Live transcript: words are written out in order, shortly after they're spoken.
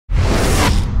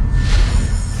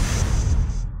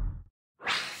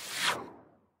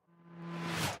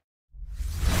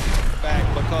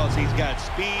got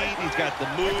speed. He's got the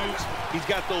moves. He's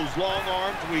got those long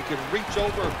arms where he can reach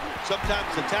over sometimes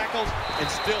the tackles and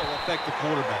still affect the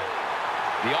quarterback.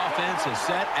 The offense is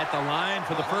set at the line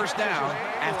for the first down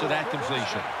after that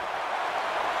completion.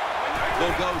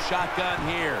 They'll go shotgun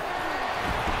here.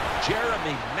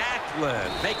 Jeremy Maclin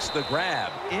makes the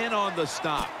grab in on the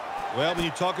stop. Well, when you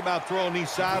talk about throwing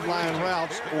these sideline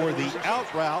routes or the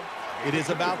out route, it is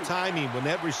about timing. When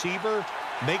that receiver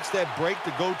makes that break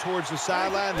to go towards the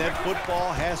sideline, that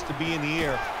football has to be in the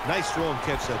air. Nice throw and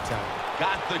catch that time.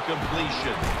 Got the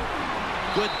completion.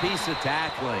 Good piece of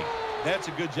tackling. That's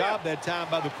a good job that time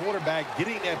by the quarterback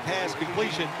getting that pass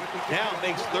completion. Now it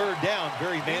makes third down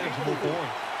very manageable for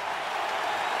him.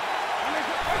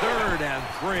 3rd and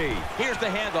 3. Here's the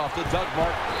handoff to Doug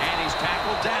Martin, and he's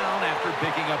tackled down after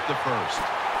picking up the first.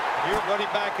 You're running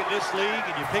back in this league,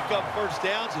 and you pick up first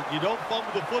downs, and you don't fumble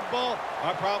the football,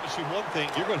 I promise you one thing,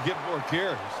 you're going to get more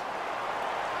carries.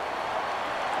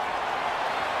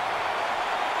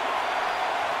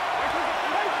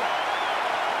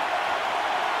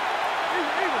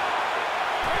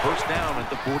 First down at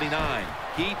the 49.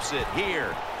 Keeps it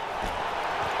here.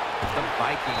 The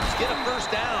Vikings get a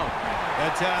first down.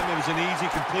 That time it was an easy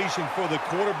completion for the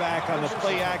quarterback on the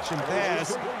play-action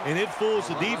pass, and it fools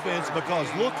the defense because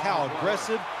look how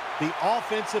aggressive the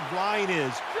offensive line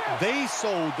is. They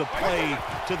sold the play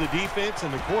to the defense,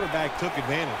 and the quarterback took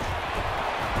advantage.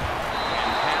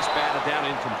 And pass batted down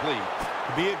incomplete.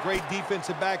 To be a great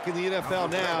defensive back in the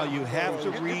NFL now, you have to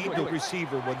read the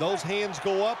receiver. When those hands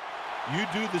go up, you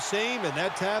do the same, and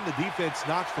that time the defense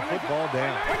knocks the football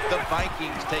down. The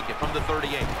Vikings take it from the 38.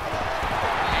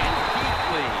 And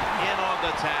Keithley in on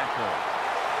the tackle.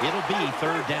 It'll be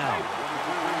 3rd down.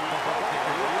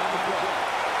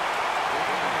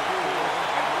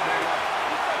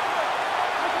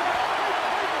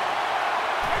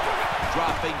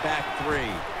 Dropping back 3.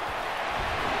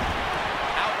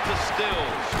 Out to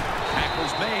Stills.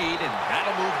 Tackle's made, and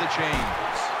that'll move the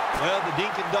chains. Well, the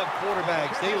dink and duck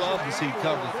quarterbacks, they love to see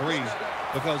cover 3s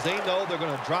because they know they're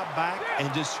going to drop back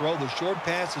and just throw the short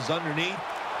passes underneath.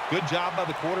 Good job by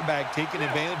the quarterback taking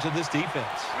advantage of this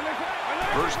defense.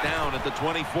 First down at the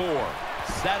 24.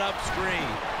 Set up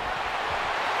screen.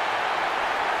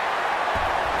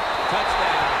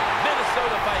 Touchdown,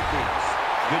 Minnesota Vikings.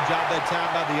 Good job that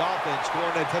time by the offense,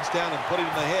 scoring that touchdown and putting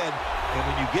them ahead. And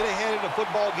when you get ahead in a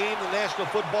football game in the National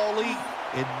Football League,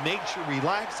 it makes you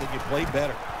relax and you play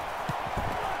better.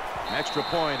 Extra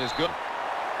point is good.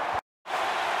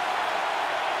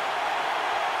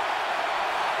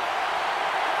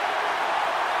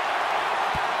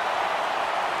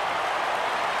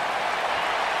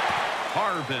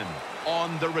 Harvin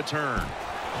on the return.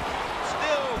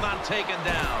 Still not taken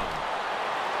down.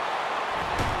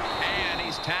 And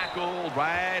he's tackled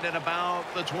right at about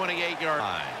the 28-yard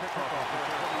line.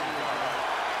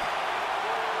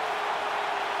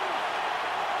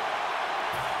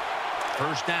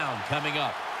 First down coming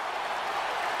up.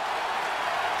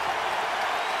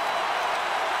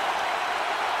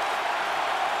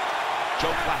 Joe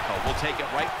Flacco will take it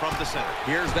right from the center.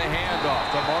 Here's the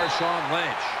handoff to Marshawn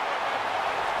Lynch.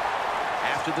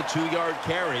 After the 2-yard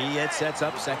carry, it sets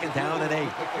up 2nd down and 8.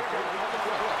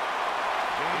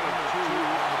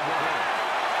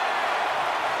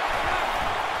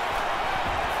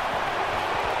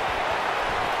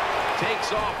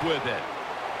 Takes off with it.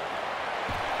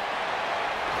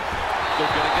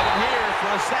 They're going to get him here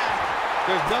for a sack.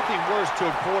 There's nothing worse to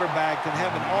a quarterback than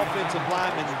having offensive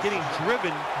linemen getting driven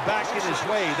back in his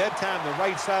way. That time the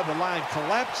right side of the line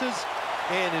collapses,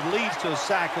 and it leads to a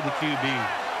sack of the QB.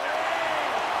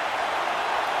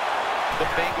 The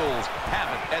Bengals have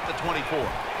it at the 24.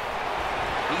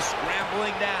 He's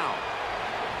scrambling now.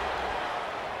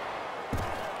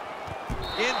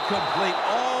 Incomplete,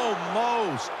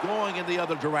 almost going in the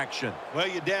other direction. Well,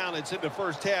 you're down. It's in the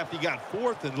first half. You got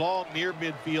 4th and long near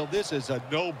midfield. This is a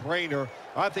no-brainer.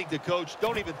 I think the coach,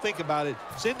 don't even think about it.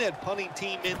 Send that punting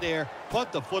team in there,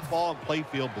 punt the football, and play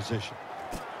field position.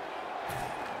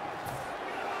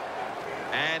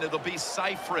 And it'll be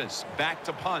Cypress back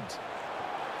to punt.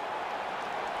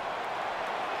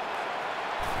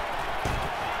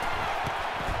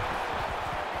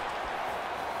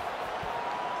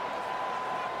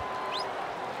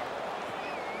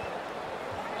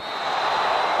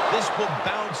 This will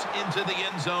bounce into the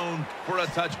end zone for a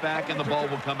touchback, and the ball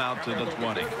will come out to the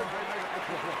 20.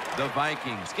 The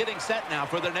Vikings getting set now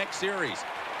for their next series.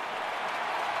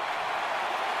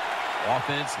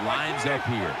 Offense lines up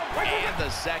here. And the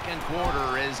second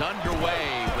quarter is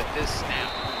underway with this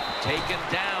snap. Taken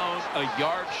down a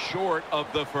yard short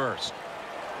of the first.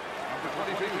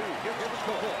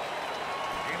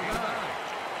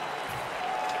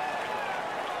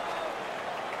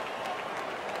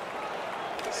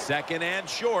 Second and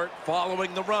short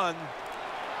following the run.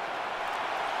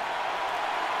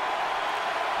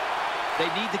 They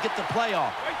need to get the play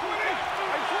off.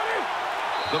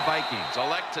 The Vikings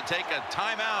elect to take a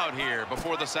timeout here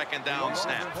before the second down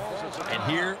snap. And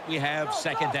here we have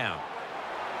second down.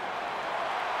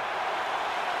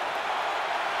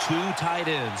 Two tight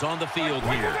ends on the field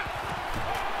here.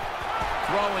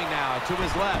 Throwing now to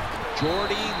his left.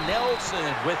 Jordy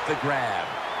Nelson with the grab.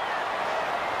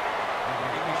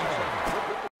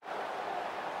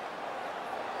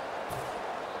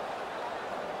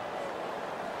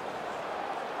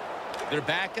 They're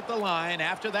back at the line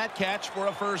after that catch for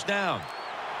a first down.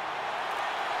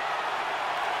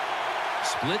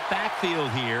 Split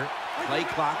backfield here. Play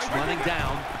clock's running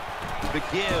down. The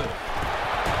give.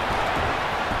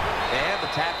 And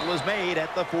the tackle is made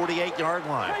at the 48-yard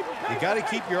line. You got to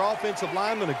keep your offensive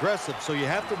lineman aggressive, so you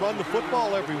have to run the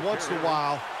football every once in a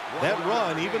while. That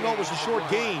run, even though it was a short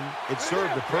game, it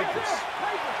served a purpose.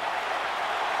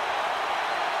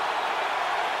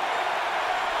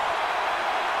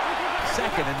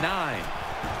 Second and 9.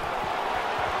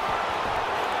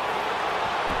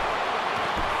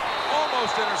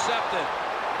 Almost intercepted.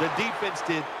 The defense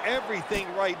did everything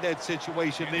right in that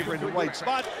situation. They were in the right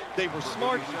spot. They were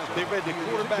smart. They read the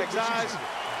quarterback's eyes,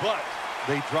 but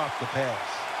they dropped the pass.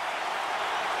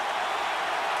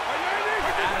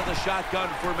 Out of the shotgun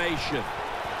formation.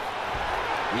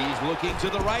 He's looking to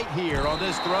the right here on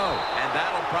this throw. And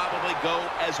that'll probably go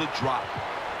as a drop.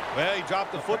 Well, he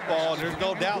dropped the football, and there's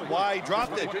no doubt why he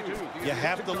dropped it. You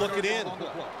have to look it in.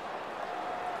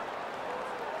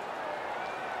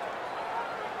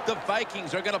 The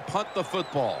Vikings are going to punt the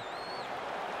football.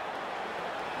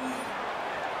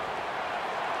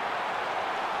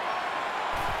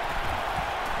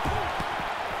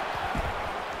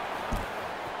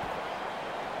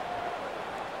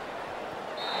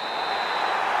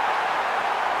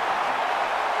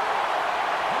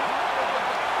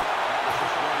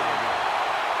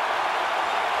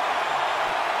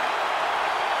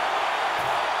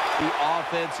 The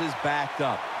offense is backed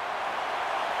up.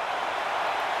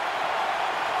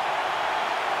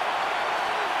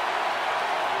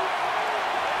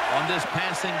 On this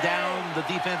passing down, the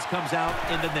defense comes out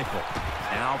in the nickel.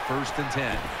 Now first and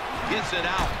 10. Gets it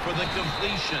out for the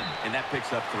completion. And that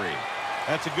picks up 3.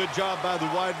 That's a good job by the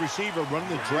wide receiver, running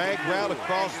the drag route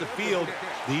across the field.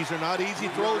 These are not easy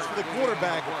throws for the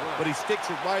quarterback, but he sticks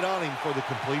it right on him for the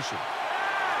completion.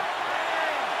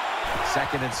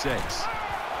 Second and 6.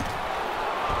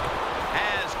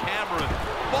 As Cameron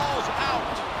falls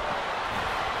out.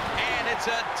 And it's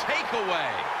a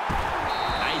takeaway.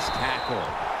 Nice tackle.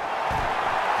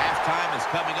 Halftime is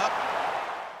coming up.